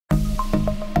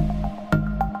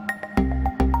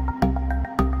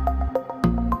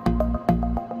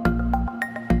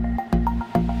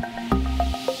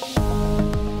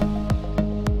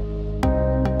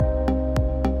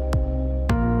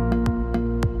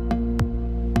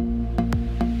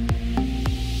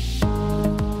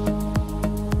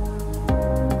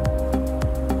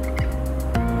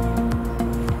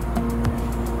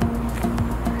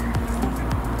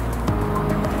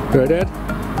Right, Ed?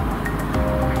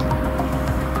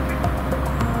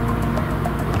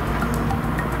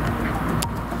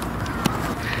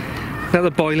 Another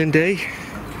boiling day.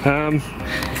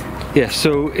 Yeah,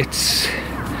 so it's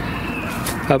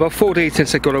about 4 days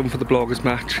since I got home for the bloggers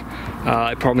match.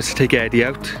 I promised to take Eddie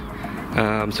out.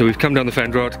 So we've come down the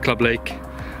Fen Rod, Club Lake,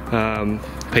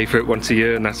 pay for it once a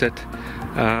year and that's it.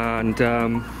 And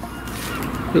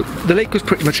the lake was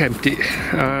pretty much empty.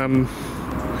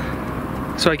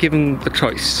 So I gave him the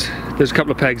choice. There's a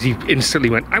couple of pegs, he instantly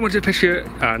went, I want to fish here,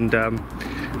 and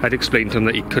I'd explained to him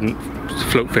that he couldn't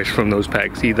float fish from those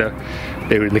pegs. Either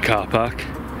they were in the car park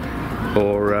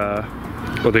or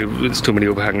there's too many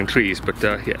overhanging trees. But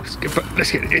yeah,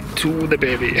 let's get into the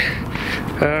baby.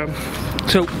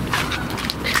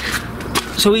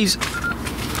 So he's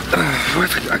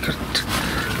I got,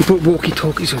 he put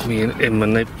walkie-talkies with me and him,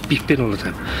 and they beeped in all the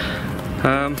time.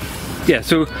 Yeah,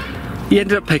 so he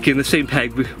ended up picking the same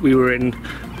peg we were in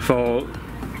for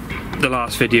the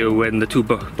last video when the two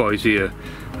boys were here.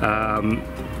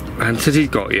 And since he's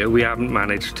got here, we haven't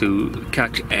managed to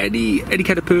catch any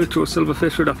kind of perch or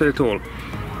silverfish or nothing at all.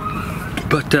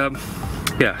 But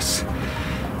yes,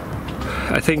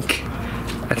 I think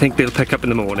they'll pick up in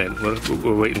the morning.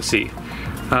 We'll wait and see.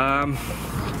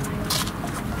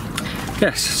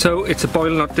 Yes, so it's a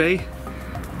boiling hot day.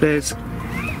 Was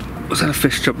that a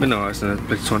fish jumping? No, it's not.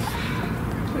 This one.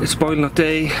 It's a boiling hot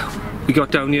day. We got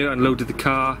down here and loaded the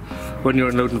car. When you're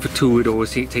unloading for two, it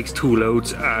always takes 2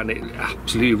 loads, and it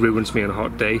absolutely ruins me on a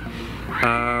hot day.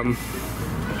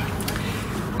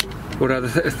 What other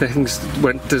things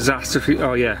went disastrously?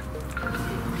 Oh yeah.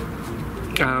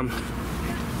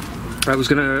 I was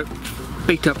gonna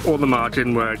bait up all the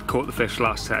margin where I'd caught the fish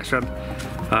last session.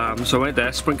 So I went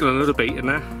there, sprinkled a little bait in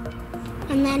there.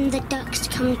 And then the ducks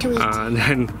come to eat. And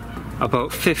then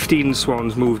about 15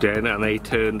 swans moved in and they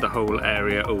turned the whole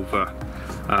area over.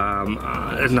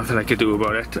 There's nothing I could do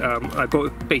about it. I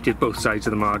baited both sides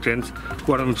of the margins.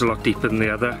 One of them's a lot deeper than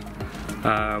the other.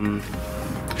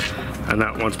 And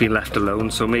that one's been left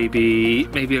alone, so maybe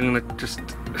I'm gonna just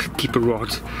keep a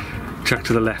rod chucked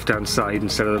to the left hand side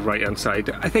instead of the right hand side.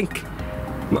 I think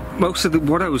most of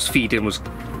what I was feeding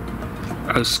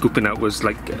I was scooping out was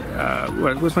like,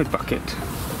 where's my bucket?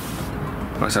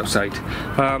 Oh, it's outside.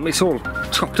 It's all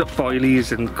chopped up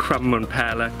boilies and crumb and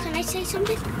pellet. Can I say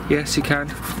something? Yes, you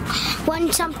can.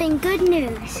 Want something good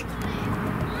news?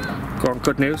 Go on,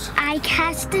 good news. I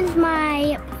casted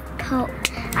my pole.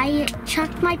 I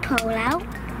chucked my pole out,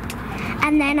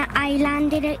 and then I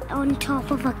landed it on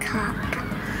top of a carp.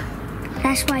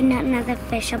 That's why not another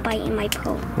fish are biting my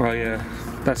pole. Well, yeah,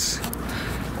 that's...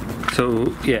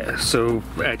 So, yeah, so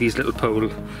Eddie's little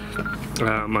pole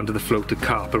under the float, a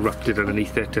carp erupted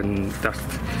underneath it, and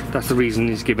that's the reason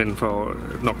he's given for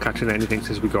not catching anything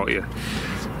since we got here.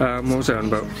 What was I on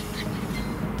about?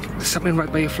 There's something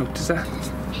right by your float, is there?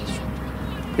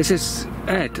 Is this...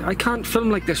 Ed, I can't film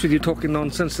like this with you talking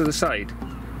nonsense to the side.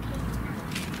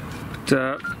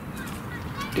 But,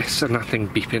 yes, and that thing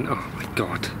beeping. Oh my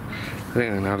god. I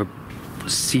think I'm gonna have a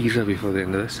seizure before the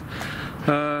end of this.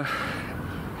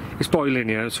 It's boiling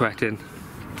here, I'm sweating.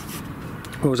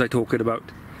 What was I talking about?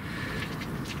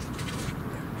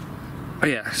 Oh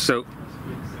yeah, so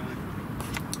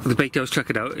the bait I was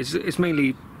chucking out is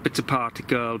mainly bits of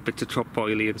particle, bits of chopped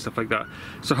boilie and stuff like that.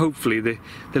 So hopefully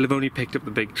they'll have only picked up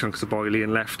the big chunks of boilie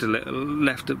and left a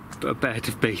bed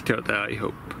of bait out there, I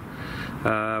hope.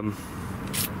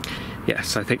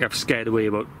 Yes, I think I've scared away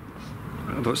about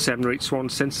 7 or 8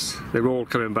 swans since. They're all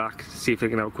coming back to see if they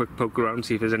can have a quick poke around,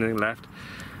 see if there's anything left.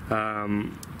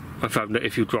 I found that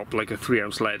if you drop like a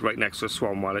 3-ounce lead right next to a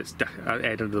swan while it's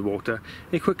head under the water,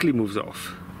 it quickly moves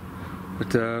off.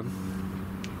 But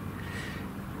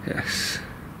yes.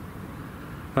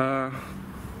 What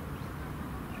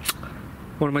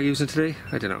am I using today?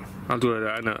 I don't know. I'll do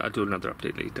another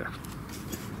update later.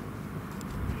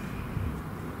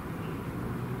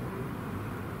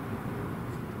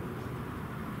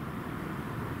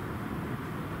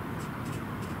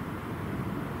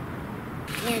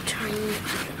 Yeah, try and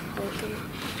open it.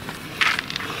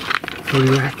 What do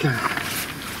you reckon?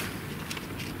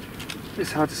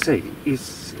 It's hard to say. It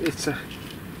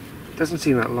doesn't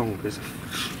seem that long. It's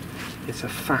a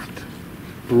fat,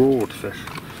 broad fish.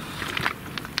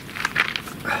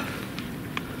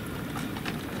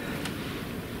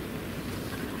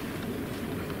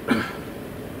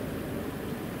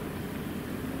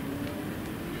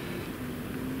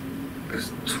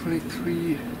 It's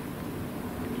 23.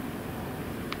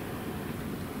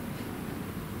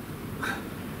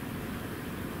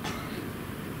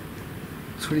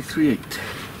 $23.8.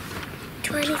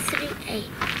 23.8.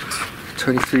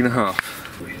 23.5.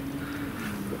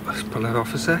 Let's pull that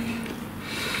off a sec.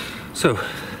 So,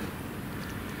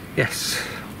 yes,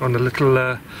 on a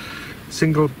little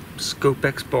single scope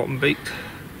X bottom bait.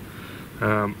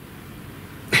 I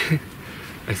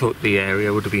thought the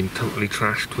area would have been totally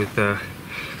trashed with the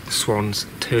swans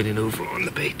turning over on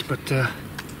the bait, but there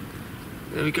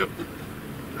we go.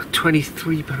 A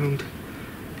 23 pound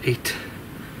 8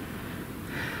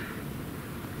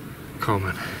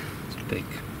 common. It's big,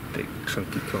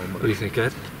 chunky common. What do you think,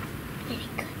 Ed? Very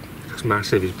good. Looks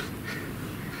massive.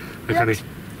 I can't.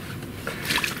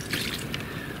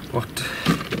 What?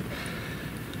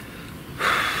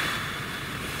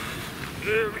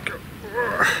 There we go.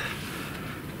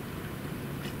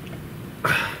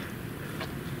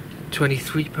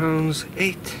 23 pounds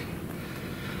 8.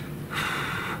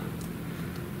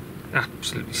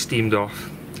 Absolutely steamed off,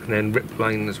 and then rip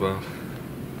line as well.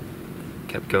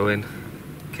 Kept going,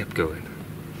 kept going.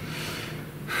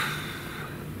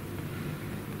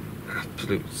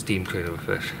 Absolute steam train of a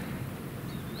fish.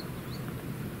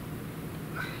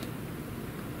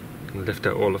 And lift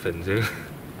out all the fins here.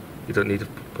 You don't need to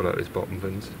pull out his bottom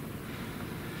fins.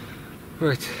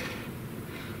 Right,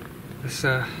 let's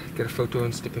get a photo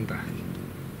and snip him back.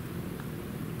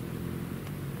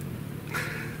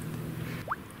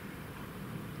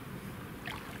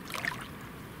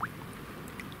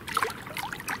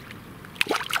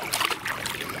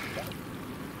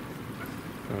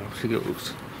 She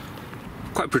goes.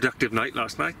 Quite a productive night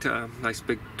last night. Nice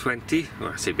big 20.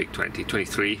 Well, I say big 20,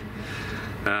 23.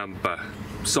 But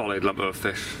solid lump of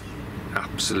fish.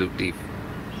 Absolutely,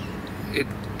 it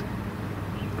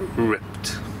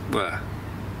ripped. Well,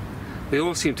 they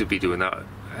all seem to be doing that.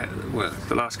 Well,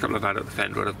 the last couple I've had at the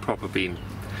fender have proper been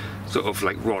sort of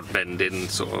like rod bending,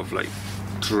 sort of like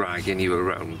dragging you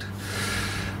around.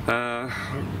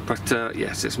 But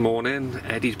yes, this morning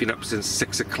Eddie's been up since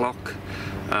 6 o'clock.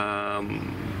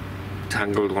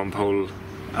 Tangled one pole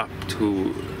up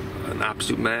to an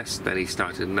absolute mess, then he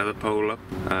started another pole up,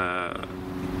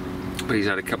 but he's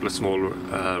had a couple of small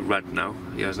rudd now.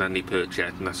 He hasn't had any perch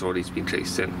yet, and that's all he's been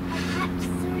chasing.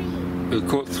 You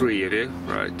caught 3 of you,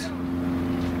 right?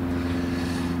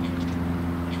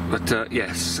 But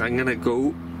yes, I'm gonna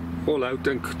go all out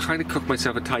and trying to cook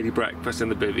myself a tidy breakfast in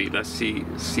the bivvy. Let's see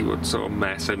what sort of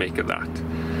mess I make of that.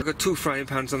 I've got 2 frying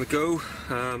pans on the go.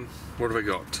 What have I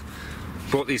got?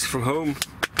 Brought these from home.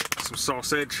 Some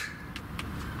sausage.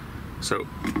 So,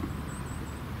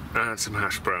 and some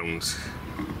hash browns.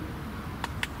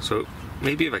 So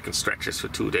maybe if I can stretch this for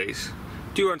 2 days.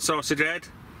 Do you want sausage, Ed?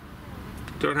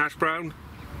 Do you want hash brown?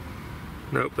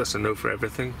 Nope, that's a no for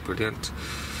everything. Brilliant.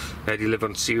 Eddie live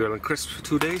on cereal and crisps for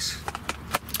 2 days.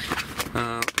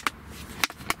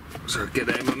 So get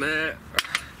them on there.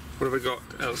 What have I got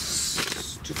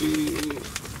else to do?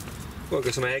 Well, I've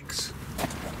got some eggs.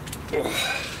 Oh.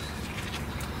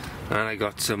 And I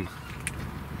got some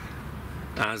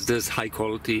Asda's high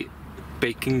quality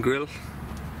bacon grill.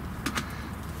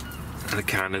 And a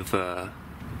can of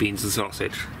beans and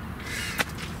sausage.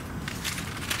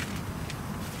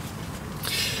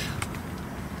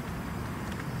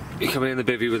 You come in the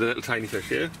bivvy with a little tiny fish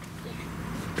here.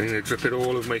 I'm going to drip it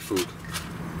all over my food.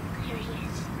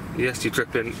 Yes, you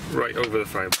drip in right over the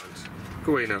frying pans.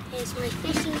 Go away now. Here's my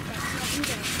fishing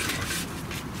fish.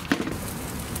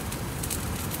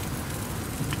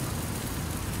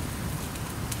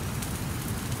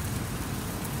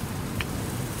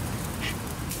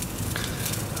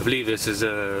 I believe this is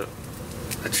a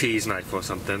cheese knife or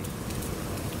something,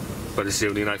 but it's the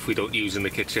only knife we don't use in the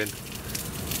kitchen,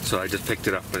 so I just picked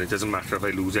it up, and it doesn't matter if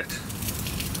I lose it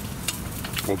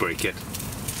or break it.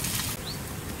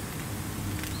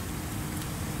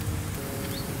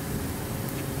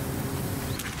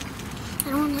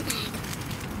 I want an egg.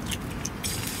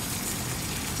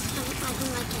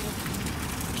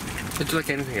 I don't like egg. You don't like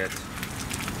anything, Ed?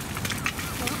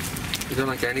 What? You don't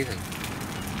like anything?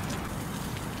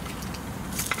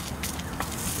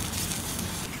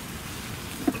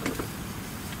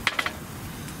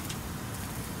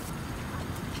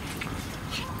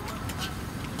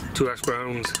 Two hash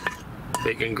browns,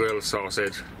 bacon grill,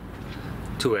 sausage,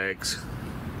 2 eggs,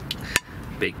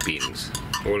 baked beans.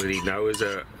 All I need now is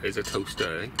a toaster,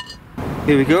 I think.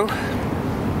 Here we go.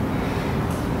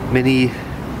 Mini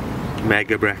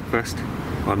mega breakfast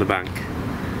on the bank.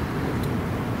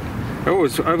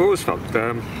 I've always felt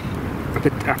a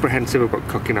bit apprehensive about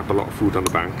cooking up a lot of food on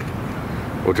the bank,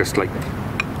 or just like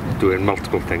doing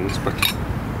multiple things, but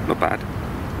not bad.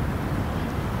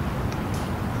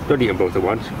 Don't eat them both at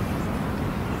once.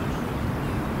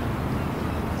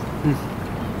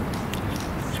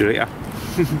 See you later.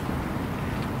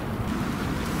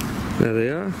 There they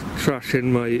are, trashing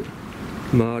my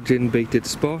margin baited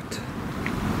spot.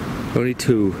 Only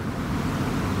 2. I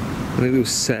think there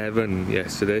was 7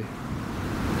 yesterday.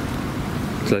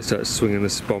 So I started swinging the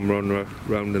spom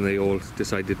round and they all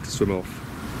decided to swim off.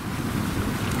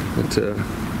 But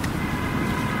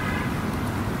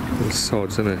little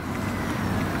sods, isn't it?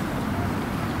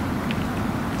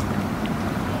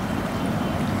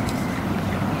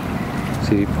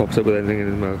 See, he pops up with anything in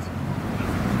his mouth.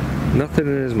 Nothing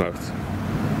in his mouth.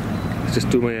 He's just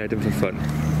doing my head in for fun.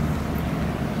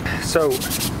 So,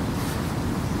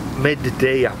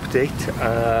 midday update.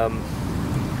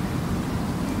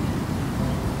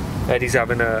 Eddie's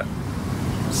having a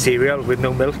cereal with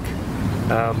no milk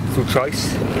through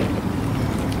choice.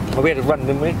 Oh, we had a run,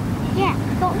 didn't we? Yeah,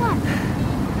 got one.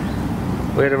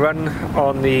 We had a run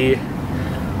on the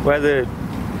where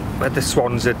the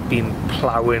swans had been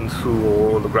ploughing through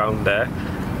all the ground there.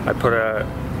 I put a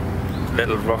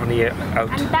little Ronnie out.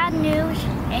 And bad news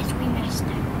is we missed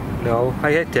it. No,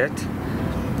 I hit it.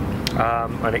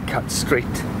 And it cut straight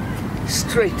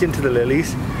into the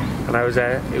lilies. And I was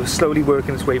it was slowly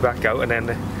working its way back out, and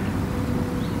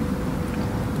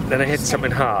then I hit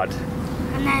something hard.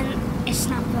 And then it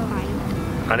snapped the line.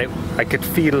 And I could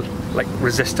feel like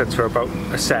resistance for about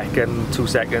a second, 2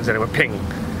 seconds, and it went ping.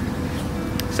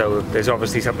 So there's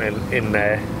obviously something in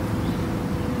there.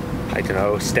 I don't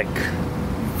know, stick,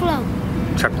 Float,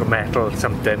 chunk of metal,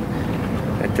 something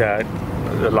that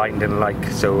the line didn't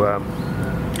like. So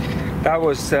that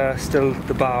was still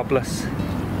the barbless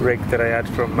rig that I had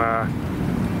from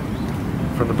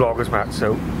the bloggers mat.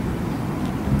 So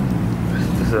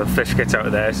the fish gets out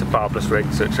of there. It's a barbless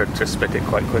rig, so it should just spit it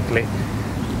quite quickly.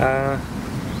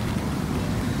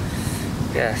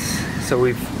 Yes, so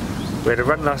we had a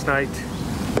run last night,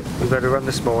 we've had a run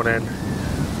this morning,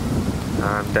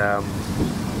 and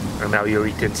now you're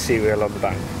eating cereal on the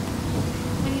bank.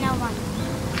 and no one.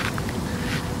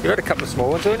 You had a couple of small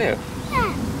ones, haven't you?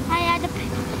 Yeah, I had a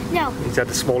no. He's had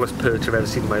the smallest perch I've ever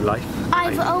seen in my life.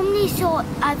 I've only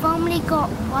got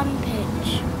one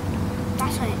perch.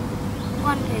 That's it.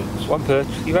 One perch. One perch.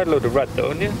 You had a load of red though,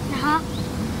 haven't you? Uh-huh.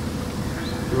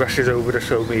 He rushes over to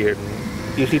show me and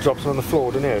usually drops them on the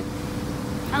floor, doesn't he?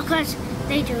 Because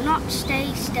they do not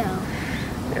stay still.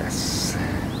 Yes.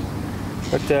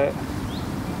 But I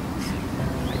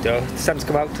don't know, the sun's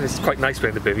come out and it's quite nice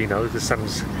being the bivvy now. The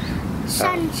sun's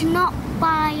not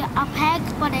by a peg,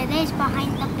 but it is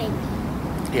behind the pig.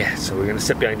 yeah, so we're going to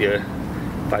sit behind here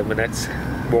 5 minutes,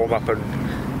 warm up and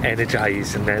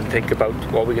energise, and then think about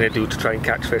what we're going to do to try and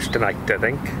catch fish tonight, I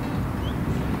think.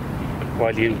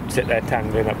 While you sit there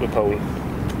tangling up the pole.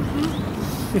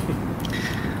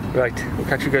 Mm-hmm. Right, we'll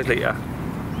catch you guys later.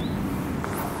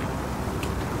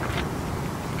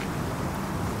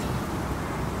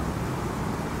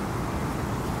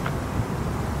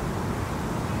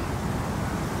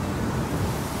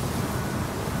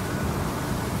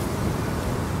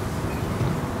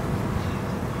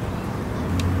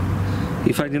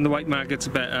 You're finding the white maggots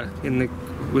better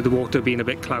with the water being a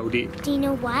bit cloudy. Do you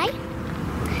know why?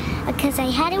 Because I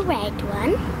had a red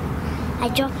one, I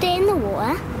dropped it in the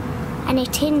water, and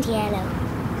it turned yellow.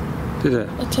 Did it?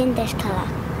 It turned this colour.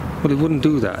 Well, it wouldn't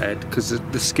do that, Ed, because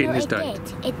the skin is dyed.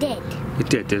 It did. It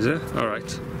did, is it?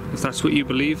 Alright. If that's what you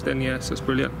believe, then yes, that's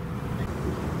brilliant.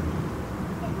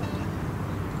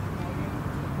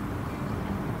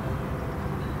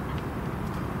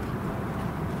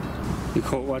 You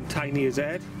caught one tiny as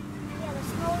Ed? Yeah, the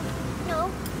small.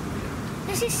 No.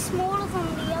 This is smaller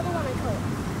than the other one I caught.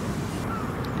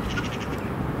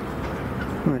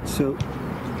 Right, so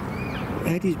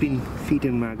Eddie's been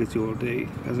feeding maggots all day,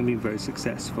 hasn't been very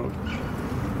successful.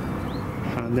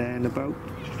 And then about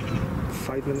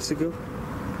 5 minutes ago,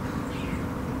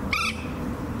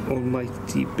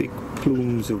 almighty big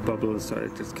plumes of bubbles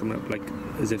started just coming up, like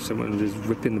as if someone was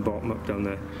ripping the bottom up down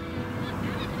there.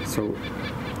 So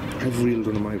I've reeled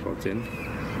one of my rods in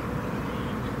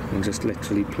and just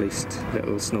literally placed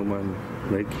little snowman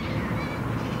rig,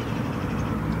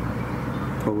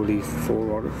 probably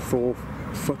 4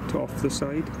 foot off the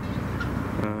side,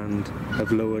 and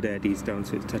I've lowered Eddie's down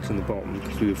so it's touching the bottom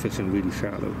because we were fishing really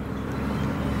shallow.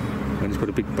 I just put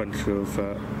a big bunch of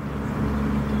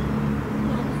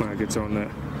maggots on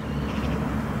there.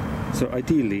 So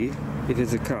ideally, if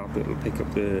it's a carp, it'll pick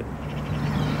up the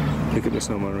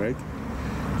snowman rig.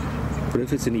 But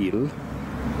if it's an eel,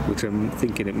 which I'm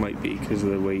thinking it might be because of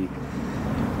the way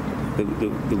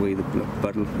the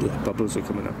bubbles are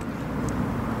coming up,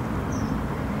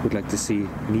 would like to see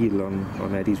an eel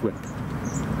on Eddie's whip.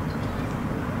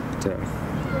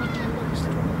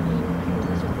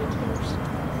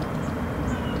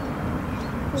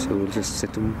 But, So we'll just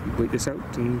sit and wait this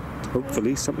out, and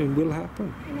hopefully something will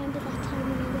happen. Remember that time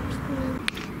when you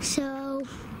watched me? So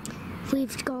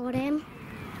we've got him.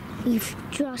 We've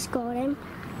just got him.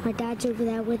 My dad's over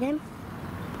there with him.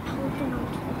 Holding on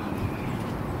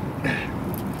to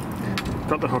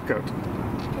Got the hook out.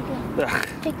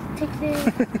 Take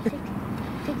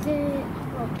the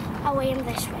rope. I'll weigh him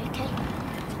this way, okay?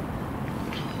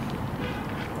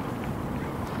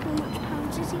 How much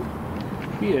pounds is he?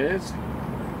 He is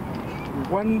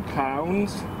 1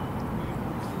 pound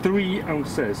 3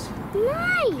 ounces.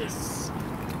 Nice!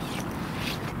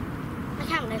 I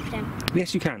can't lift him.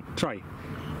 Yes, you can. Try.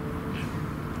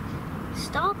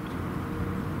 Stop.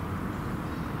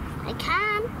 I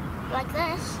can. Like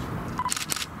this.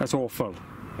 That's awful.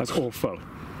 That's awful.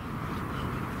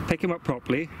 Pick him up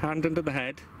properly. Hand under the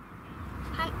head.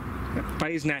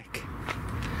 By his neck.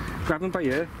 Grab him by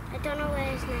here. I don't know where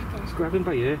his neck is. Grab him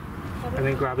by here. And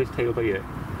then grab his tail by here.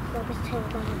 Grab his tail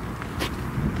by here.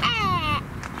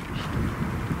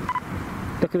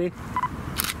 Look at me.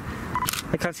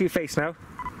 I can't see your face now.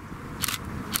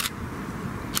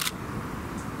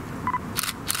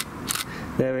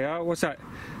 There we are. What's that?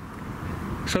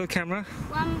 Show the camera.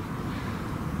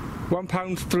 1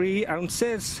 pound 3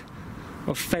 ounces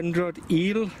of fendrod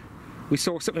eel. We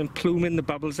saw something pluming the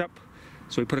bubbles up,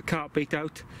 so we put a carp bait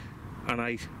out, and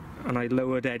I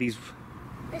lowered Eddie's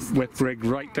whip rig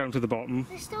right down to the bottom.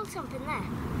 There's still something there.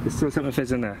 There's still something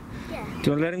fizzing there. Yeah. Do you want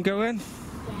to let him go in?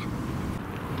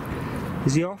 Yeah.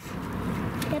 Is he off?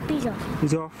 Yep, he's off.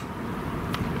 He's off.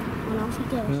 And off he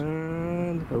goes.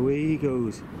 And away he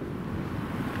goes.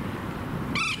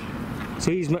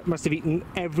 So he must have eaten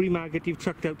every maggot you've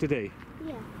chucked out today.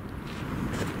 Yeah.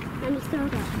 And he's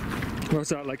thrown out. What's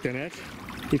that like then, Ed?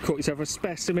 You've caught yourself a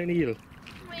specimen eel.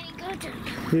 Really good.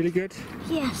 Really good?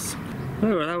 Yes.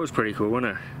 Oh, well, that was pretty cool,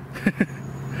 wasn't it?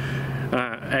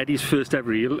 Eddie's first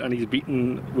ever eel, and he's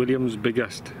beaten William's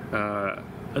biggest. I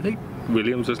think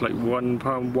William's was like 1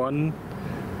 pound 1.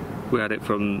 We had it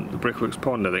from the Brickworks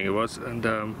Pond, I think it was, and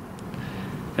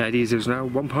Eddie's is now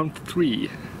 1 pound 3.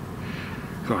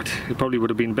 God, it probably would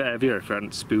have been better if it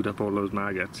hadn't spewed up all those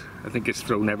maggots. I think it's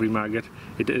thrown every maggot.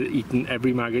 It eaten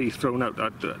every maggot he's thrown out.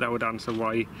 That would answer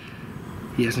why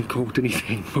he hasn't caught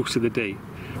anything most of the day.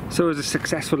 So it was a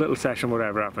successful little session,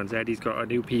 whatever happens. Eddie's got a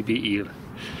new PB eel,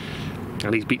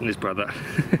 and he's beaten his brother.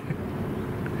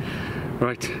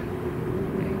 Right,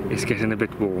 it's getting a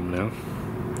bit warm now.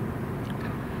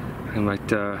 I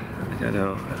might, I don't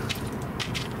know.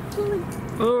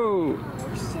 Oh!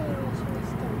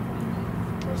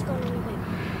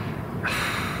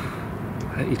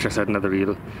 He just had another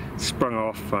eel, sprung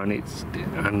off,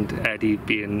 and Eddie,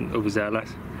 being overzealous,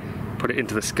 put it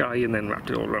into the sky and then wrapped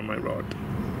it all around my rod.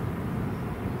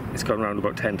 It's gone round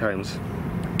about 10 times.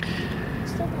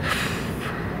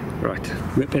 Right,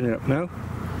 ripping it up now.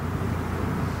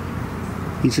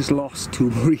 He's just lost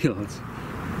 2 more eels.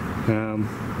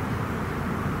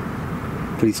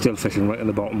 But he's still fishing right on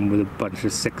the bottom with a bunch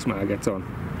of 6 maggots on.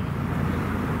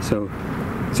 So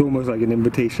it's almost like an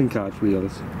invitation card for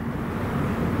eels.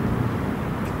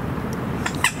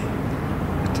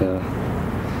 But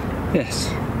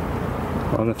yes,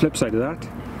 on the flip side of that,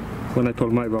 when I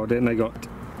pulled my rod in, I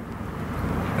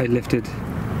lifted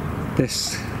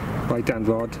this right hand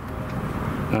rod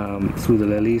through the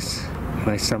lilies,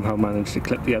 and I somehow managed to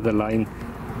clip the other line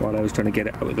while I was trying to get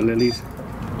it out of the lilies.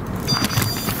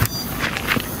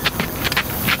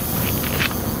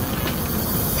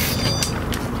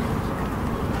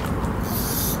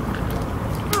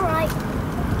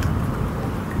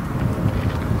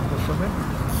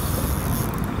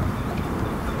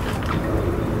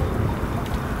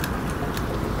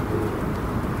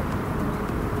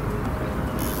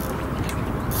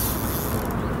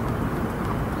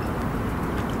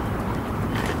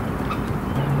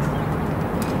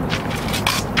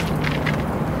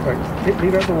 Right,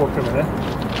 leave out the water a minute.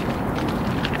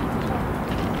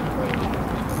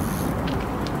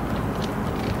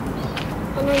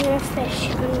 And I'm going to fish.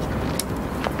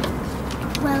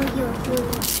 Well, you're doing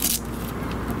it.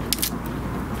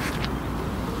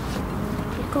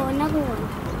 You've got another one.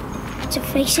 Is it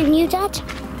facing you, Dad?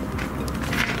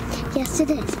 Yes,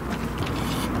 it is.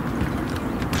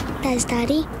 There's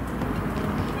Daddy.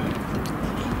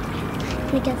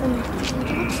 Let me get the net for you,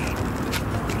 Dad.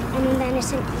 And then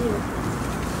it's an eel.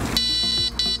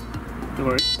 Don't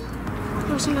worry.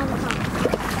 There's another one.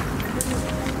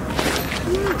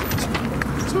 Come out.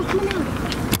 It's not coming out.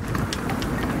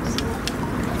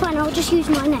 Fine, I'll just use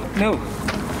my net. No.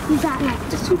 Use that net.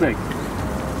 It's too big.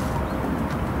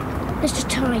 Let's just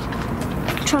try.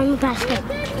 Try my best.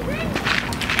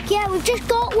 Yeah, we've just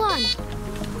got one.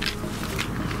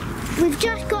 We've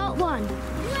just got one.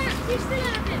 You still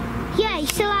have him? Yeah, he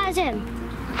still has him.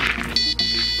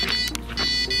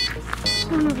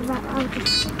 One of that. I'll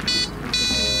just...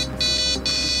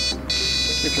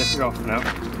 Just lift it off now.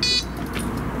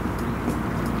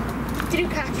 Did you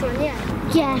catch one? Yeah.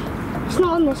 Yeah, it's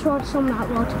not on this rod, it's on that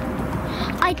rod.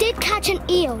 I did catch an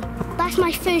eel. That's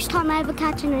my first time ever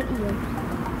catching an eel.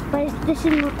 But this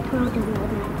is not proud of it.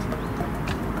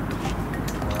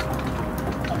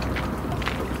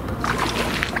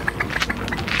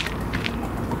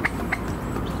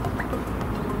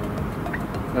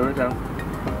 Lower it down.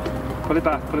 Pull it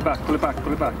back, pull it back, pull it back,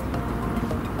 pull it back.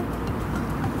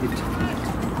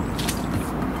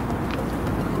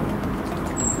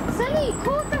 Sonny,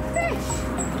 caught the fish.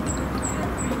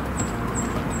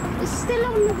 It's still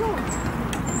on the rod.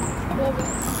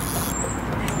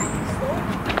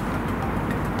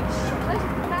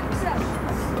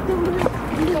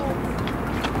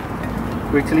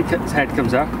 Wait till his head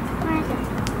comes up. Where is it?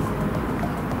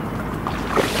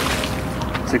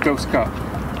 It's a ghost carp.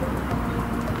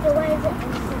 So where is it?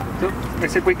 So, I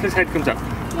said wait till his head comes up.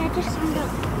 Yeah, just stand up.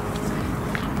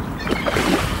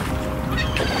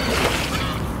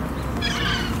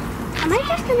 Am I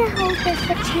just going to hold this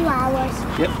for 2 hours?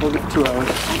 Yep, hold it for 2 hours.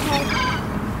 Okay.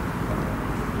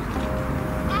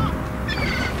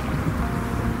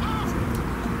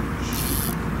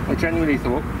 I genuinely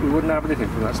thought we wouldn't have anything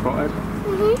from that spot, Ed.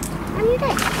 And you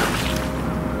did.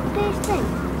 First thing.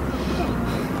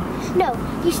 No,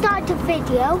 you started the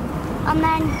video and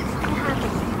then it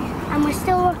happened. And we're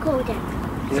still recording.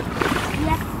 Yep.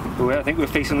 Yeah. Oh, I think we're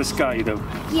facing the sky though.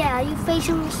 Yeah, are you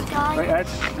facing the sky? Right, Ed?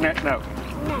 Net now.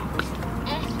 Next.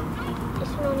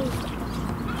 This one is...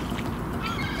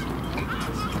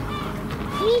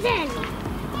 He's in.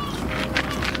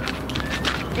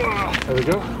 There we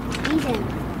go. He's in.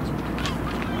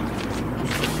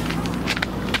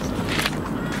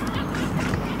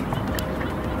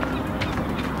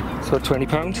 So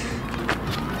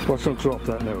 £20. Watch don't drop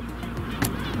that now.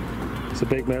 It's a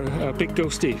big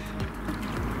ghosty.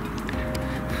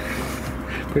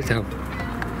 Put it down.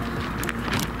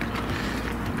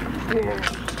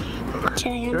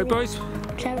 Shall I Right, boys?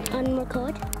 Shall I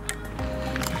unrecord?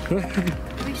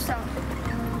 Restart.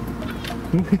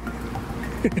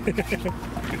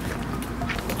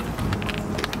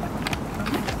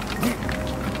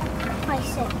 I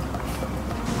sit.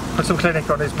 Put some clinic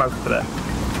on his mouth for there.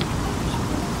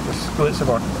 Just squirt some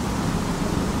on.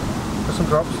 Put some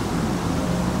drops.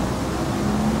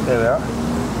 There we are.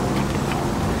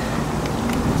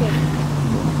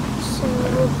 So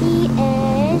he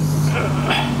is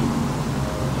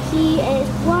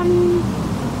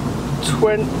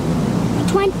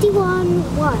 21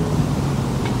 1.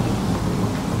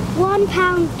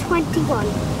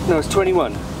 £1.21. No, it's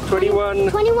 21. 21.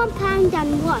 £21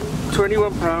 and 1.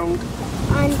 £21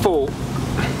 And 4.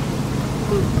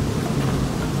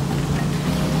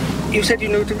 You said you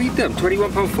know to read them.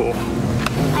 £21 4.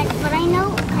 but I know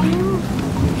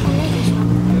this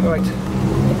one. Right.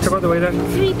 Come out the way then.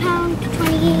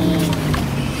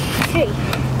 £3.23.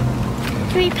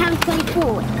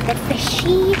 £3.24. The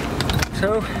fishy.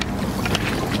 So,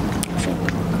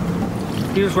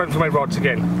 you just went for my rods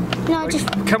again. No, just.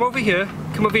 Come over here,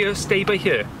 stay by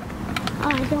here. Oh,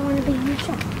 I don't want to be in the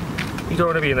shop. You don't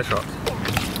want to be in the shot.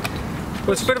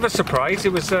 Well, it's a bit of a surprise.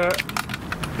 It was the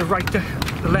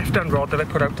left-hand rod that I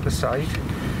put out to the side.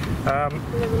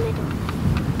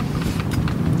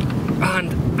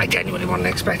 And I genuinely wasn't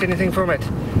expect anything from it.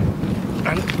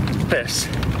 And this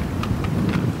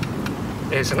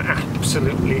is an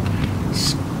absolutely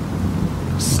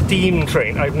steam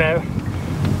train.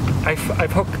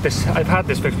 I've hooked this. I've had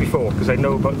this fish before because I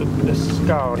know about the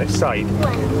scar on its side.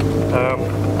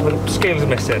 Well, the scales are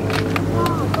missing,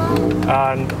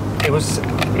 and it was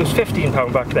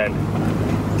 £15 back then.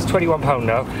 It's £21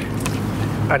 now,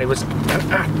 and it was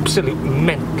an absolute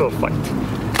mental fight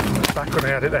back when I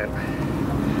had it then.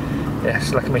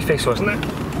 Yes, lucky my face wasn't it?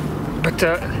 But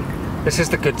this is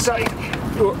the good side.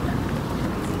 Oh.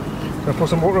 Gonna pour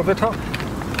some water over the top.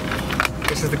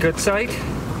 This is the good side.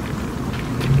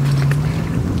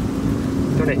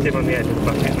 Don't hit him on the edge of the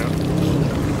bucket now.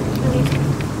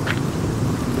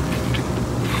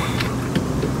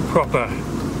 Proper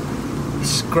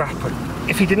scrapper.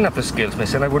 If he didn't have the scales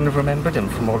missing, I wouldn't have remembered him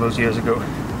from all those years ago.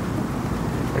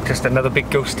 Just another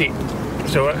big ghosty.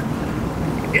 So,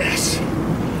 yes.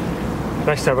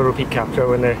 Nice to have a repeat capture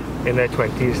when they're in their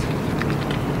 20s.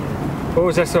 What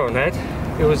was this on, Ed?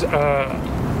 It was,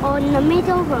 on the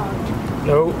middle rod.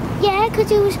 No. Yeah,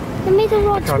 because it was the middle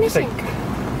rod's I can't missing. think.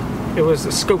 It was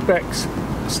the Scope X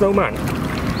Snowman.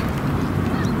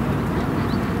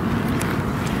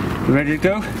 You ready to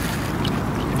go?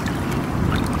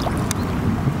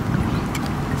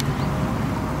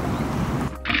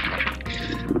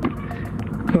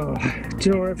 Oh, do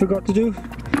you know what I forgot to do?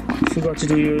 I forgot to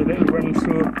do a little run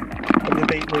through of the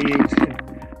bait we're using.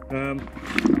 And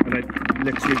I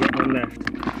literally got one left.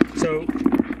 So,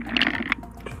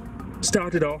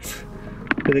 started off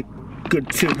with a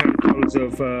good few handfuls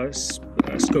of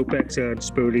Scopex and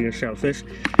spirulina shellfish.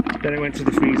 Then I went to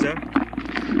the freezer.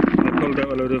 I pulled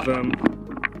out a load of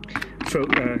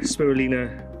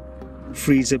spirulina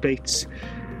freezer baits.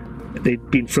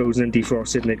 They'd been frozen and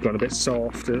defrosted and they'd gone a bit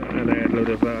soft, and I had a load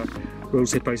of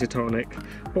rosehip isotonic,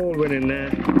 all went in there,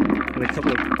 and a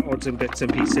couple of odds and bits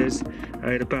and pieces.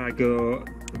 I had a bag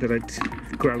that I'd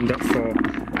ground up for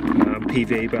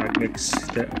PVA bag mix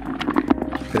that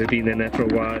had been in there for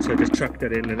a while, so I just chucked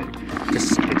that in, and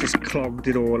it just clogged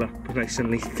it all up, nice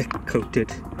and thick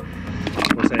coated.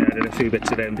 Also, I added a few bits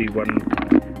of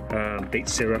MB1 bait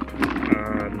syrup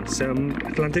and some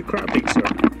Atlantic crab bait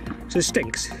syrup. So it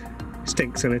stinks,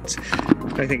 and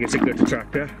I think it's a good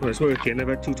attractor. Well, it's working. I've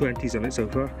had 220s on it so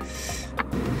far.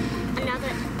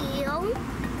 Another eel.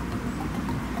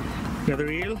 Another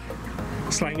eel.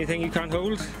 Slimy thing you can't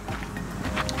hold.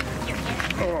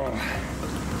 Oh.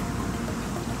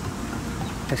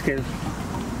 Let's go.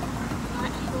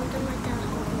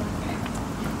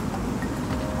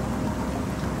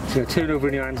 It's going to turn over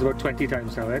in your hands about 20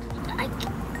 times now, Ed.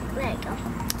 There you go.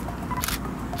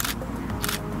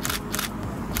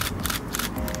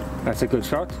 That's a good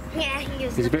shot. Yeah,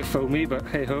 he's a bit foamy, but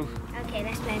hey ho. Okay,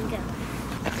 let's let him go.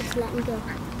 Let's let him go.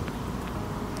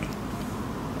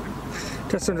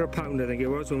 Just under a pound, I think it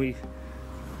was, when we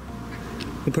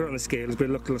put it on the scales, but it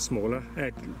looked a little smaller.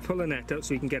 Ed, pull the net out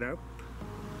so he can get out.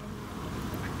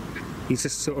 He's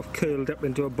just sort of curled up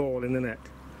into a ball in the net.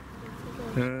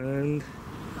 And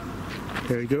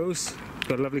there he goes.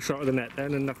 Got a lovely shot of the net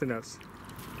then and nothing else.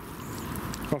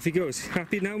 Off he goes.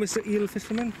 Happy now, Mr. Eel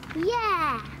Fisherman?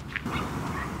 Yeah!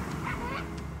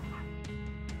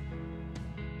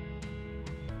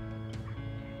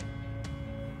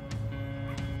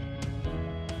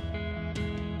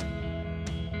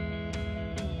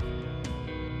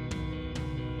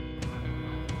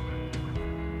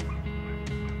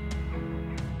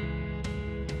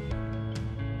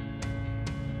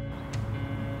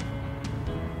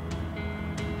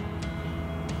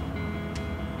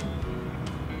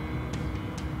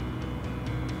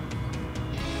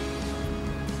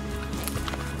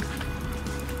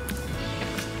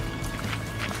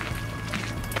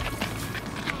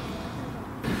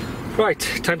 Right,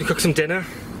 time to cook some dinner.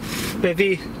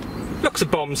 Maybe looks a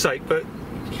bomb site, but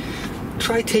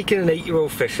try taking an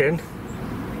 8-year-old fishing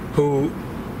who,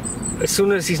 as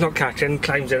soon as he's not catching,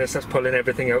 climbs in and starts pulling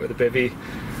everything out of the bivvy,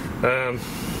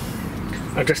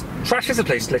 and just trashes the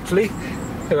place literally.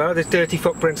 You know, there's dirty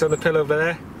footprints on the pillow over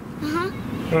there,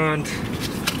 and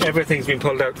everything's been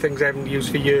pulled out, things I haven't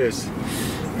used for years.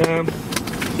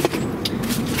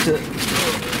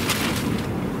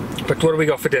 But what do we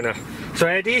got for dinner? So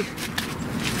Eddie,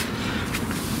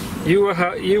 you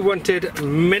wanted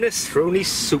minestrone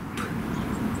soup,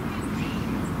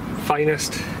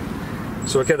 finest.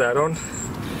 So we'll get that on.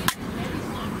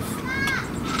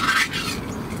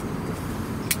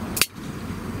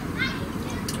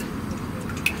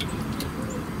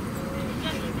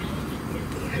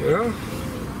 There we go.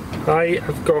 I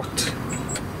have got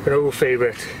an old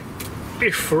favourite,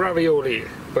 beef ravioli,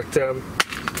 but I'm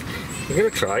going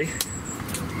to try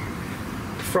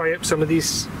fry up some of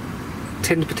these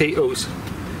tinned potatoes.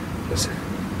 Let's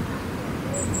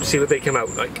see what they come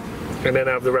out like, and then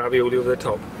have the ravioli over the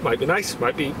top. Might be nice,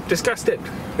 might be disgusting.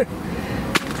 The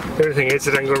other thing is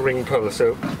that I'm going to ring pull,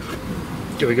 so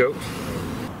here we go.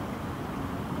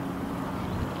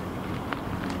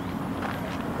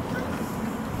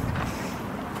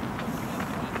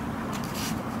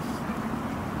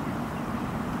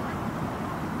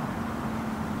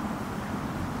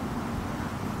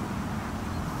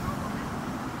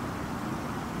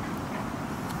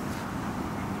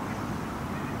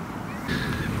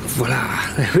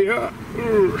 Voila, there we are.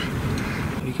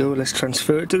 There we go, let's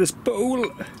transfer it to this bowl.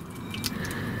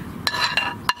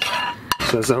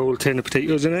 So there's a whole tin of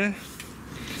potatoes in there.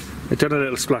 I've done a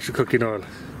little splash of cooking oil.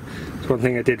 It's one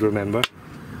thing I did remember.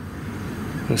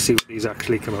 Let's see what these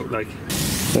actually come out like.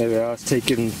 There we are, it's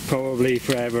taken probably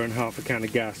forever and half a can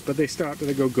of gas, but they started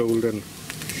to go golden.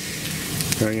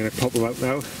 So I'm going to pop them out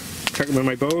now, chuck them in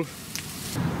my bowl.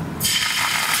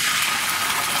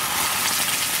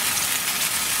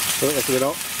 Oh, that's a bit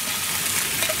hot.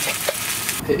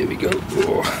 Here we go.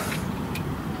 Oh.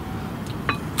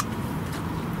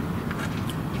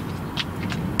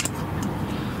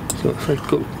 So if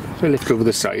I lift over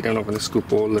the side, I'm not going to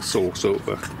scoop all the sauce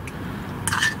over.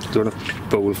 Don't want a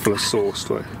bowl full of sauce,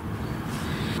 do I?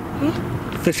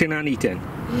 Fishing and eating?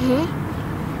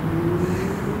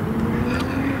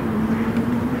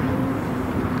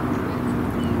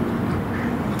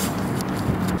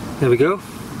 There we go.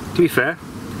 To be fair,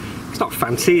 it's not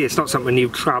fancy, it's not something you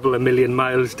travel a million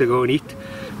miles to go and eat,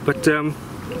 but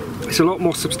it's a lot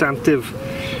more substantive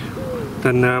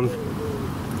than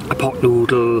a pot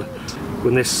noodle.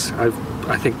 When this, I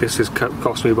think this has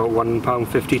cost me about £1.50,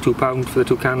 £2 for the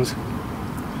 2 cans.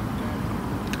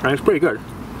 And it's pretty good.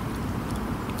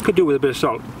 Could do with a bit of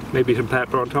salt, maybe some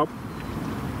pepper on top.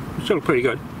 It's still pretty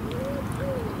good.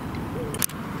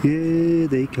 Here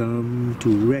they come to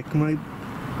wreck my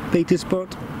beta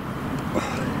spot.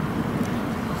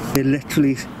 They're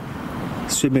literally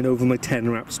swimming over my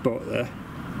 10 wrap spot there.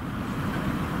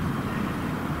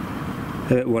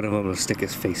 One of them will stick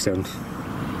his face down.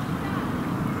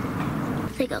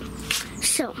 There you go.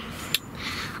 So,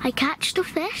 I catch the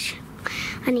fish,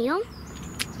 and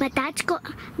my dad's got,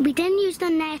 we didn't use the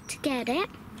net to get it,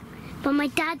 but my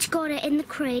dad's got it in the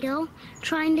cradle,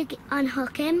 trying to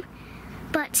unhook him,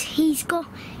 but he's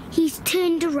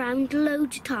turned around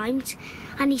loads of times,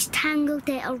 and he's tangled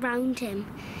it around him.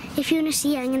 If you want to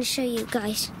see it, I'm going to show you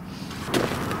guys.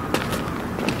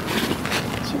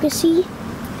 So you can see.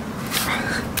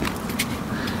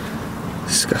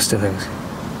 Disgusting things.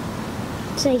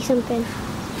 Say something.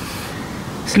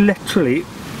 It's literally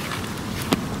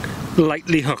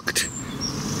lightly hooked,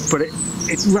 but it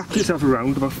wrapped itself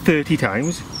around about 30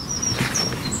 times.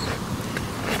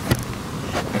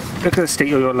 Look at the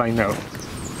state of your line now.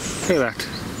 Look at that.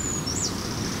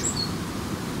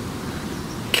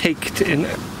 Caked in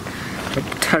a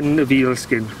ton of eel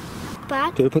skin.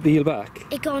 Back? Do I put the eel back?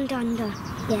 It gone under.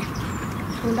 Yeah.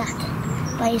 Gone back.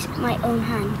 By my own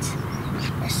hands.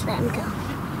 Let's let him go.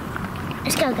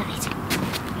 Let's go, guys.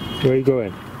 Where are you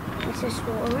going? Let's just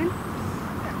water him.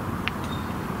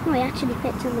 Oh, he actually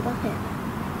fits in the bucket.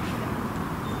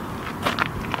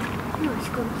 Oh, it's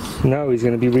good. Now he's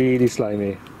going to be really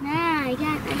slimy. Nah, I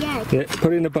can't. Yeah,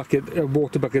 put it in a bucket, a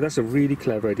water bucket. That's a really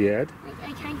clever idea, Ed.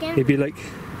 I can't get It'd him. be like...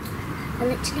 I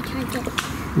literally can't get him.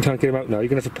 You can't get him out now. You're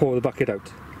going to have to pour the bucket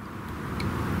out.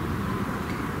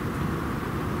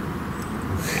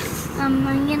 I'm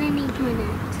gonna need my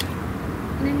net.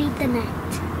 I'm gonna need the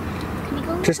net. Can you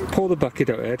go? Just pour the bucket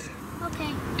out, Ed. Okay,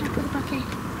 I'll put the bucket.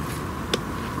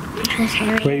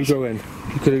 Where are you going?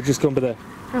 You could have just gone by there.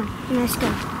 Oh, let's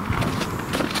go.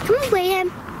 Come on, weigh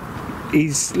him.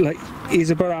 He's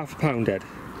about half a pound, Ed.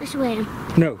 Let's weigh him.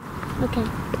 No. Okay.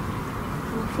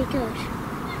 Off he goes.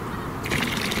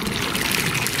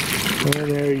 Oh,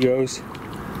 there he goes.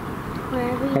 Where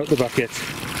are we? Out the bucket.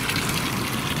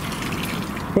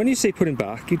 When you say put him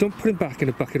back, you don't put him back in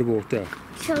a bucket of water.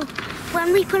 So,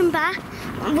 when we put him back,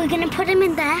 we're going to put him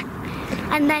in there,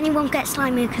 and then he won't get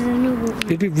slimy because there's no water.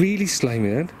 It'd be really slimy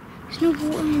then. There's no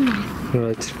water in there.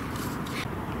 Right.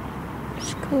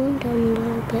 Just calm down a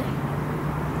little bit.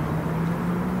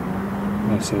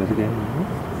 I'll say that again.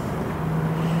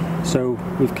 So,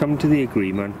 we've come to the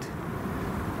agreement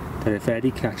that if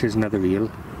Eddie catches another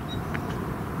eel,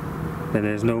 then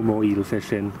there's no more eel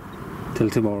fishing till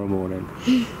tomorrow morning.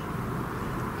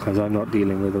 Because I'm not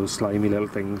dealing with those slimy little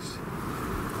things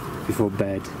before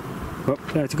bed. Oh,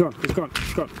 there, it's gone, it's gone,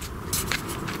 it's gone.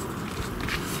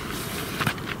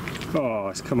 Oh,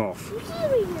 it's come off.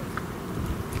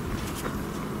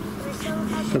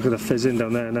 Look at the fizzing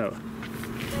down there now.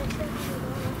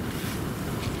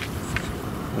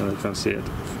 Oh, I can't see it.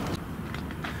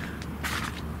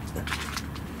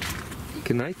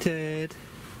 Good night, Ted.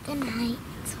 Good night.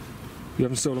 You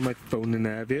haven't stolen my phone in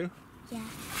there, have you? Yeah.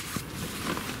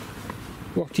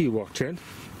 What are you watching?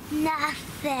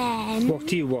 Nothing.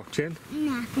 What are you watching?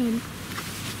 Nothing.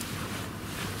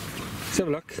 Let's have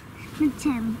a look.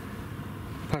 Nothing.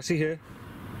 Passy here.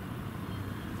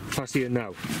 Passy here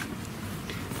now.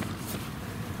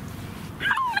 I'm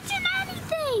not watching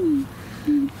anything.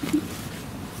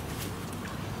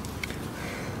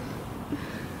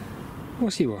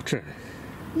 What's he watching?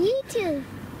 YouTube.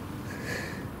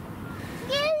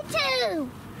 YouTube.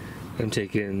 I'm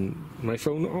taking my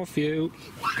phone off you.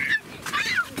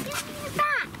 Give me it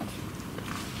back.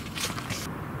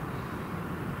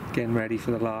 Getting ready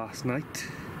for the last night.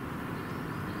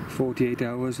 48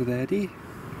 hours with Eddie.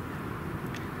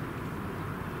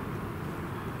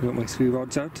 Got my 3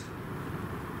 rods out.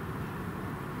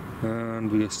 And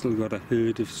we've still got a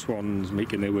herd of swans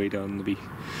making their way down the beach,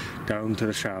 down to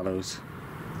the shallows.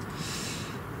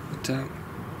 But,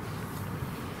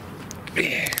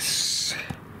 yes.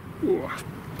 Ooh,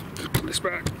 pull this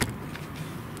back.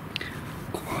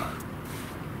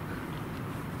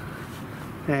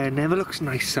 Never looks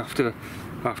nice after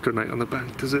a night on the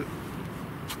bank, does it?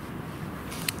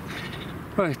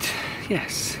 Right,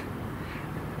 yes.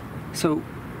 So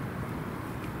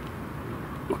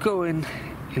we're going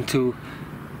into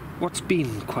what's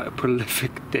been quite a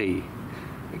prolific day.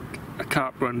 A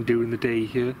carp run during the day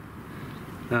here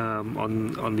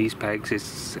on these pegs.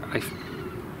 It's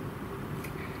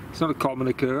not a common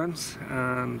occurrence,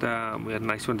 and we had a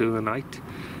nice one during the night.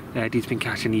 Eddie's been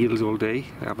catching eels all day,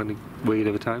 having a whale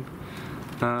of a time.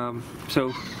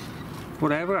 So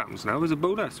whatever happens now is a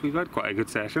bonus. We've had quite a good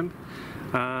session.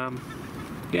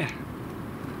 Yeah.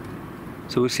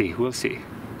 So we'll see.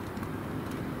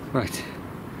 Right.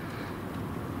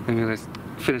 I'm gonna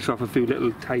finish off a few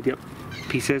little tidy up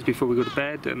pieces before we go to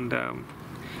bed and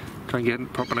try and get a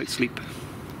proper night's sleep.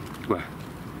 Well,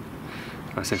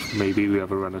 as if maybe we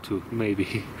have a run or two,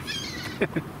 maybe.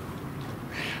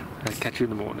 I'll catch you in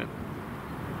the morning.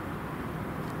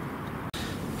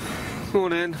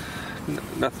 Morning.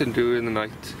 Nothing during the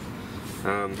night.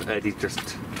 Eddie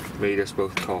just made us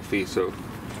both coffee, so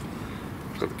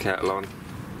got the kettle on.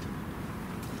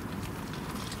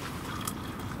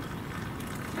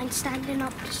 I'm standing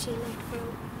up to see my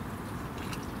throat.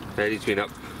 Eddie's been up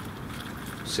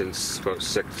since about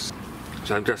 6,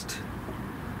 so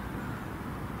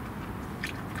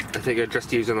I think I'm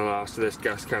just using the last of this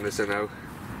gas canister now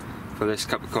for this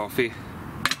cup of coffee.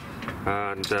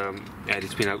 And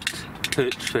Eddie's been out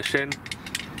perch fishing.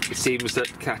 It seems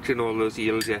that catching all those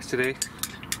eels yesterday,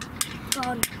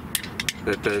 Gone.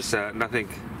 that there's nothing,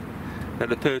 that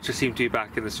the perch seem to be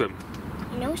back in the swim.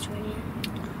 You know it's raining.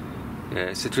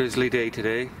 Yeah, it's a drizzly day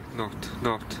today, not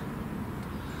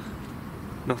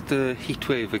the heat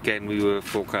wave again we were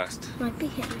forecast. Might be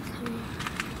hitting coming.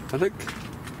 I think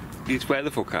these weather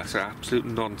forecasts are absolute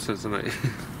nonsense, aren't they?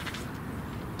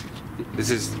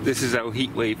 This is our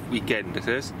heat wave weekend, it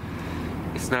is.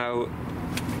 It's now,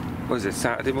 what is it,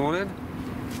 Saturday morning?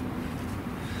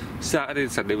 Saturday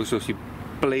and Sunday we're supposed to be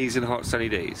blazing hot sunny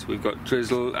days. We've got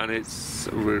drizzle and it's,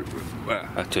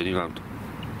 I'll turn you around.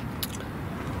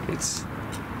 It's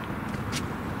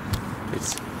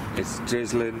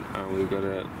drizzling and we've got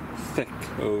a thick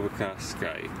overcast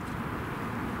sky.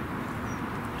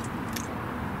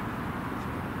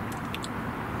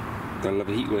 Gotta love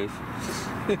a heat wave.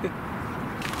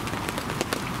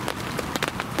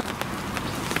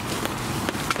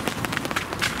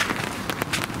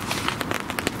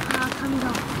 Comes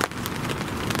off.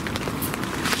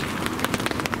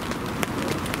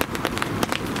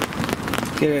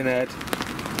 Get in, Ed.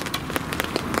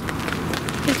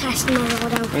 I'm casting my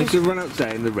rod out. I need to run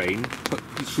outside in the rain, put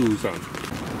your shoes on.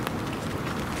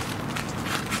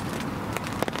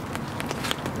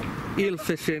 Eel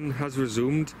fishing has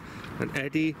resumed and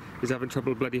Eddie is having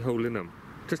trouble bloody holding them.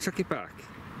 Just chuck it back.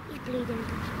 He's bleeding.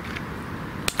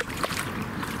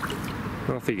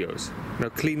 Off he goes. Now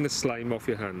clean the slime off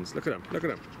your hands. Look at him, look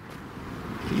at him.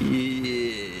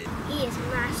 Yeah. He is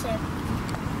massive.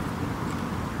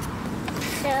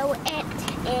 So it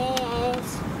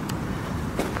is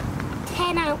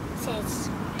 10 ounces.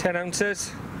 10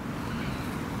 ounces.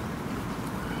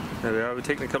 There we are, we're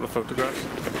taking a couple of photographs.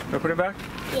 Now put it back?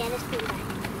 Yeah, let's put it back.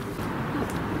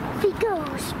 Off he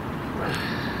goes.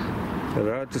 There we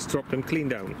are, just dropped them clean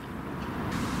down.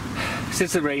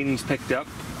 Since the rain's picked up,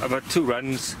 I've had 2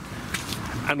 runs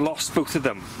and lost both of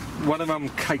them. One of them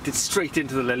kited straight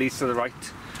into the lilies to the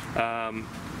right.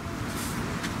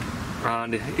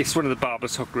 And it's one of the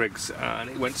barbless hook rigs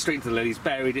and it went straight into the lilies,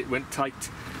 buried it, went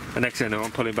tight. And next thing I know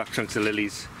I'm pulling back chunks of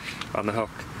lilies on the hook.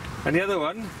 And the other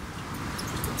one,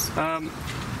 Dad,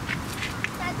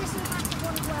 this is a massive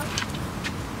one as well.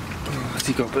 what's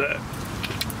he got there?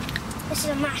 This is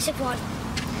a massive one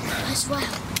as well.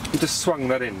 You just swung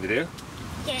that in, did you?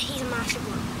 Yeah, he's a massive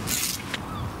one.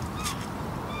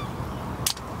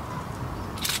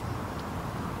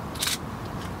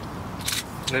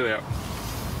 There we are.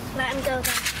 Let him go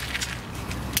then.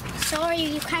 Sorry,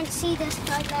 you can't see this,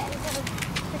 but let him go.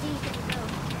 But he can go.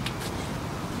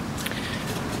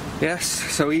 Yes,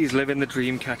 so he's living the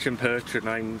dream catching perch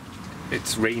and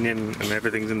it's raining and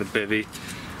everything's in the bivvy.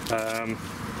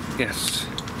 Yes.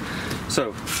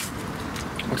 So,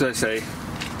 what did I say?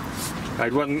 I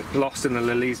had one lost in the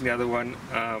lilies and the other one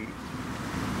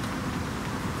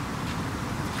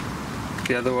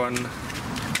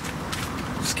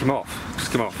just came off.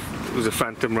 It was a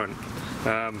phantom run.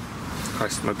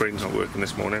 Christ, my brain's not working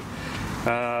this morning.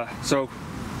 So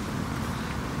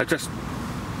I just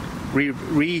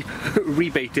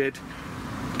rebaited,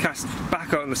 cast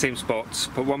back out on the same spots,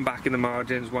 put one back in the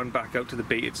margins, one back out to the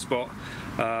baited spot.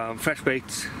 Fresh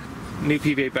bait, new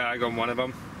PVA bag on one of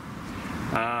them,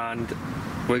 and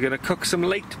we're going to cook some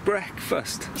late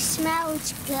breakfast. It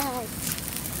smells good.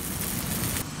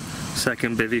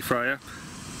 Second bivvy fry up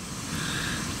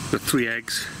with 3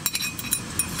 eggs.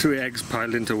 3 eggs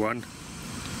piled into one.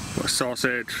 A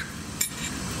sausage.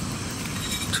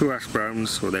 2 hash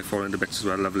browns, well, they fall into bits as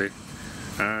well, lovely.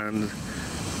 And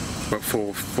about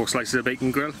 4 slices of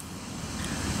bacon grill.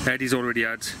 Eddie's already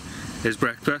had his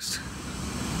breakfast.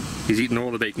 He's eaten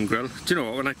all the bacon grill. Do you know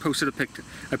what? When I posted a picture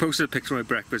of my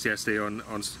breakfast yesterday on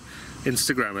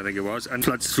Instagram, I think it was, and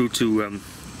floods through to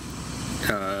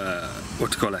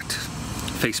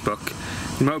Facebook.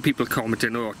 The amount of people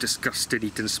commenting, "Oh, disgusted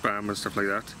eating spam" and stuff like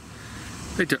that.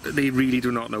 They really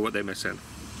do not know what they're missing.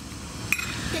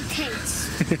 The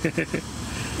taste.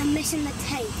 They're missing the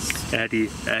taste.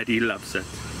 Eddie loves it.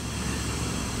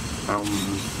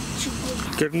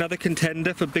 Get another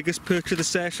contender for biggest perch of the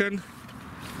session.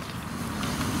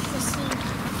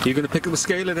 You're going to pick up the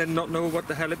scale and then not know what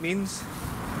the hell it means?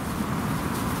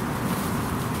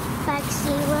 Bag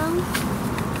 0.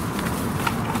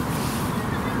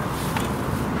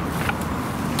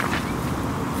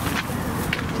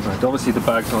 Right, obviously the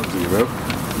bag's not 0.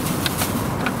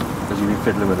 Because you've been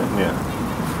fiddling with it, yeah.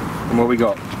 And what we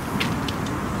got?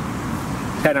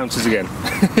 10 ounces again.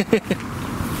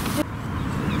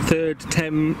 Third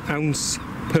 10 ounce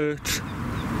perch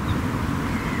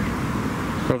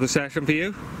of the session for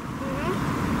you.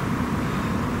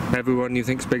 Everyone you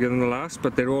think's bigger than the last,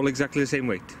 but they're all exactly the same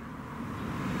weight.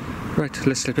 Right,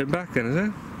 let's slip him back then, is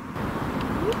it?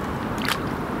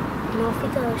 And off he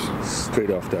goes.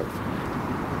 Straight off down.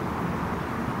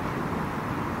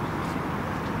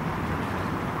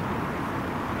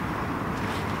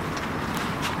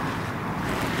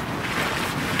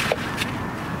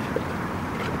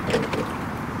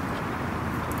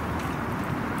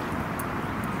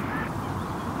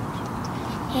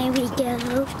 Here we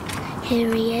go.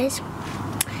 Here he is.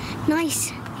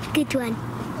 Nice. Good one.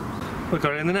 We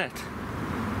got it in the net.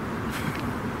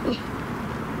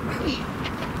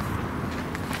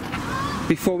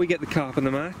 Before we get the carp on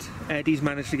the mat, Eddie's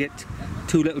managed to get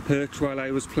 2 little perch while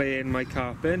I was playing my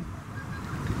carp in.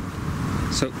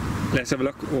 So let's have a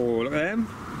look. Oh, look at them.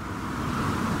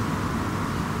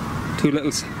 2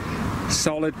 little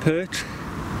solid perch,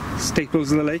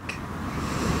 staples of the lake.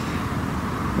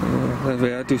 There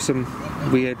we are, do some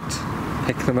weird,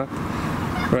 pick them up.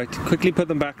 Right, quickly put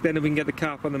them back then and we can get the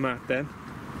carp on the mat then.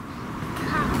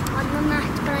 Carp on the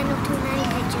mat, but I not too many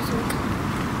pictures of carp.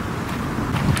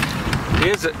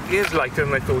 He is lighter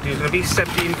than I thought. He was going to be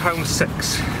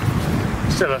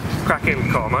 £17.6. Still a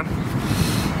cracking car, man.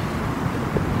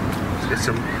 Let's get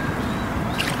some.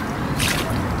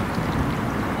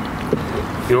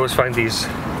 You always find these,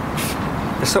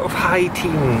 the sort of high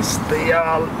teens. They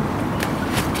are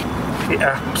the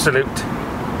absolute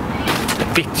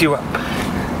beat you up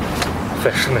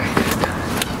fish, aren't they?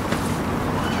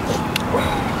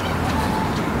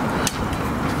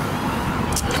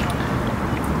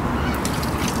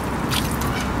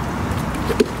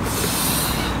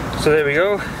 So there we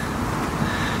go.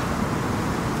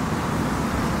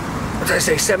 What did I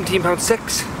say?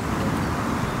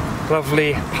 £17.6.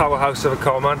 Lovely powerhouse of a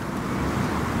cormorant.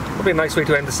 Probably a nice way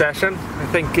to end the session. I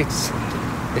think it's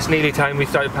nearly time we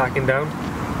started packing down.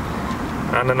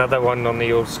 And another one on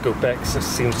the old Scope X. This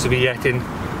seems to be getting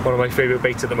one of my favourite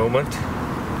baits at the moment.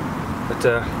 But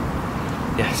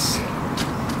yes,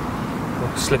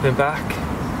 we'll slip him back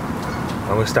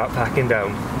and we'll start packing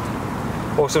down.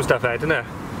 Awesome stuff, Ed, isn't it?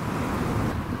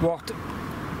 What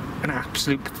an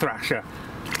absolute thrasher.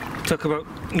 Took about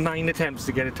 9 attempts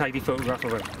to get a tidy photograph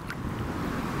of it.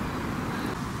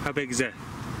 How big is it?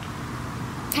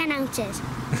 10 ounces.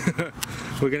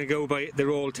 We're going to go by,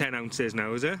 they're all 10 ounces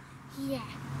now, is it? Yeah.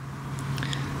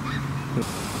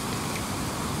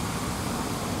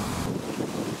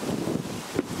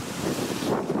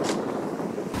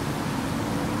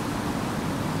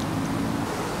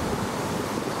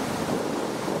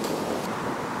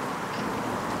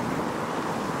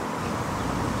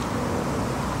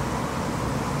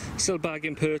 Still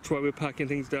bagging perch while we're packing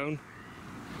things down.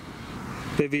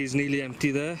 Bivvy's nearly empty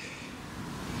there.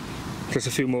 Just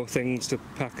a few more things to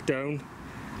pack down.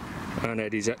 And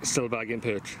Eddie's still bagging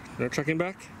perch. You want to chuck him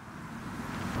back?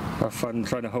 Have fun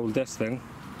trying to hold this thing.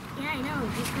 Yeah, I know.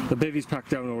 The bivvy's packed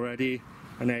down already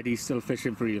and Eddie's still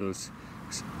fishing for eels.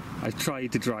 I've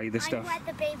tried to dry this stuff. I'm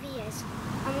where the baby is.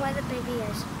 I'm where the baby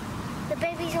is. The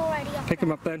baby's already up. Pick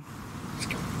him up then. Let's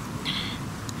go.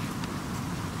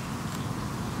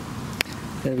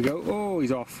 There we go. Oh,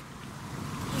 he's off.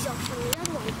 He's off from the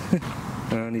other one.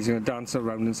 And he's going to dance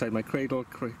around inside my cradle,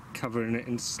 covering it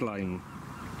in slime.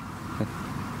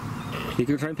 You going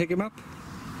to try and pick him up?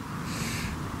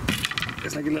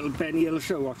 It's like a little Benny Hill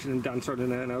show watching him dance around in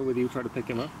there now with you trying to pick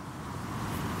him up.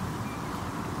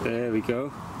 There we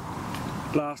go.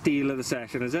 Last eel of the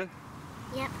session, is it?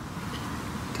 Yep.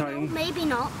 Time? No, maybe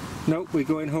not. Nope, we're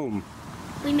going home.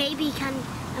 We maybe can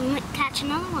catch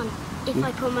another one if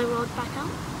I pull my rod back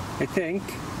out. I think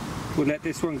we'll let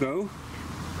this one go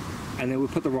and then we'll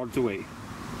put the rods away.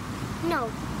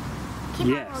 No. Keep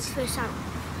Yes. my rods first out.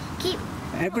 Keep...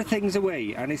 Everything's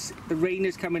away and the rain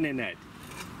is coming in, Ed.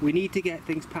 We need to get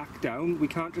things packed down. We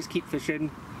can't just keep fishing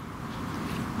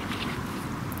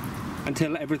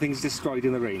until everything's destroyed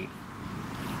in the rain.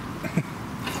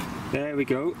 There we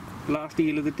go. Last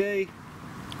eel of the day. Do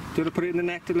you want to put it in the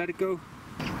net to let it go?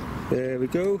 There we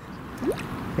go.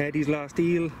 Eddie's last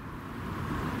eel.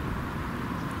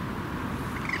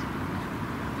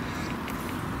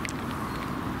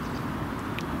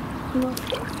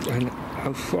 And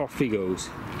off he goes.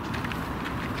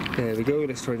 There we go.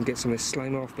 Let's try and get some of this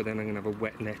slime off, but then I'm going to have a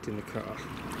wet net in the car.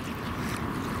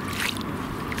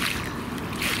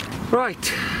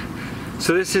 Right.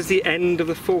 So this is the end of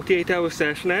the 48-hour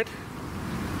session, Ed.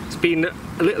 It's been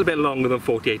a little bit longer than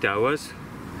 48 hours.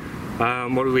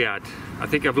 What have we had? I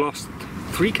think I've lost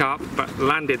 3 carp, but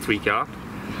landed 3 carp.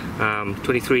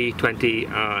 23, 20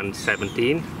 and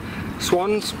 17.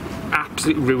 Swans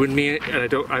absolutely ruined me,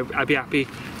 and I'd be happy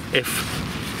if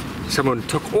someone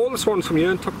took all the swans from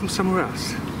you and took them somewhere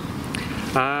else.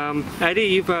 Eddie,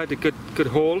 you've had a good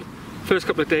haul. First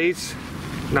couple of days,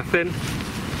 nothing.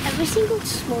 Every single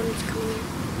swan's coming in.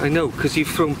 I know, because you've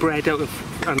thrown bread out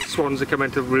and the swans are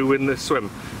coming to ruin the swim.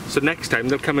 So next time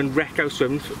they'll come and wreck our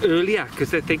swims earlier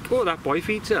because they think, oh, that boy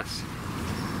feeds us.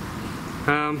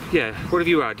 Yeah, what have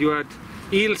you had? You had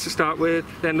eels to start with,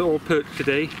 then all perch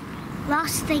today.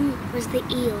 Last thing was the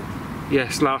eel.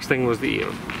 Yes, last thing was the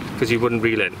eel, because you wouldn't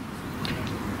reel in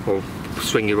or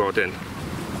swing your rod in.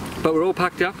 But we're all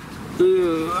packed up.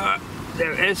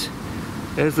 There it is.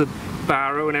 There's the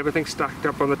barrow and everything stacked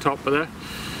up on the top of there.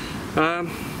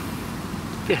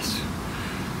 Yes,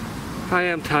 I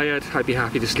am tired. I'd be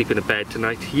happy to sleep in a bed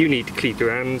tonight. You need to clean your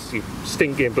hands, you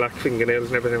stinking black fingernails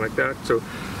and everything like that. So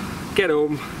get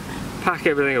home, pack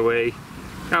everything away,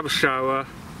 have a shower,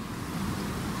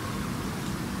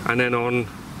 and then on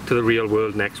to the real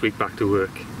world next week, back to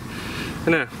work.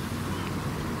 And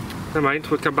never mind,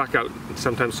 we'll come back out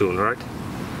sometime soon, alright?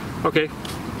 Okay,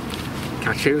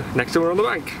 catch you next time we're on the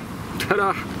bank.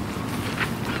 Ta-da!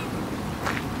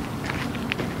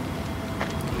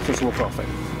 Just walk off it.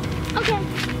 Okay.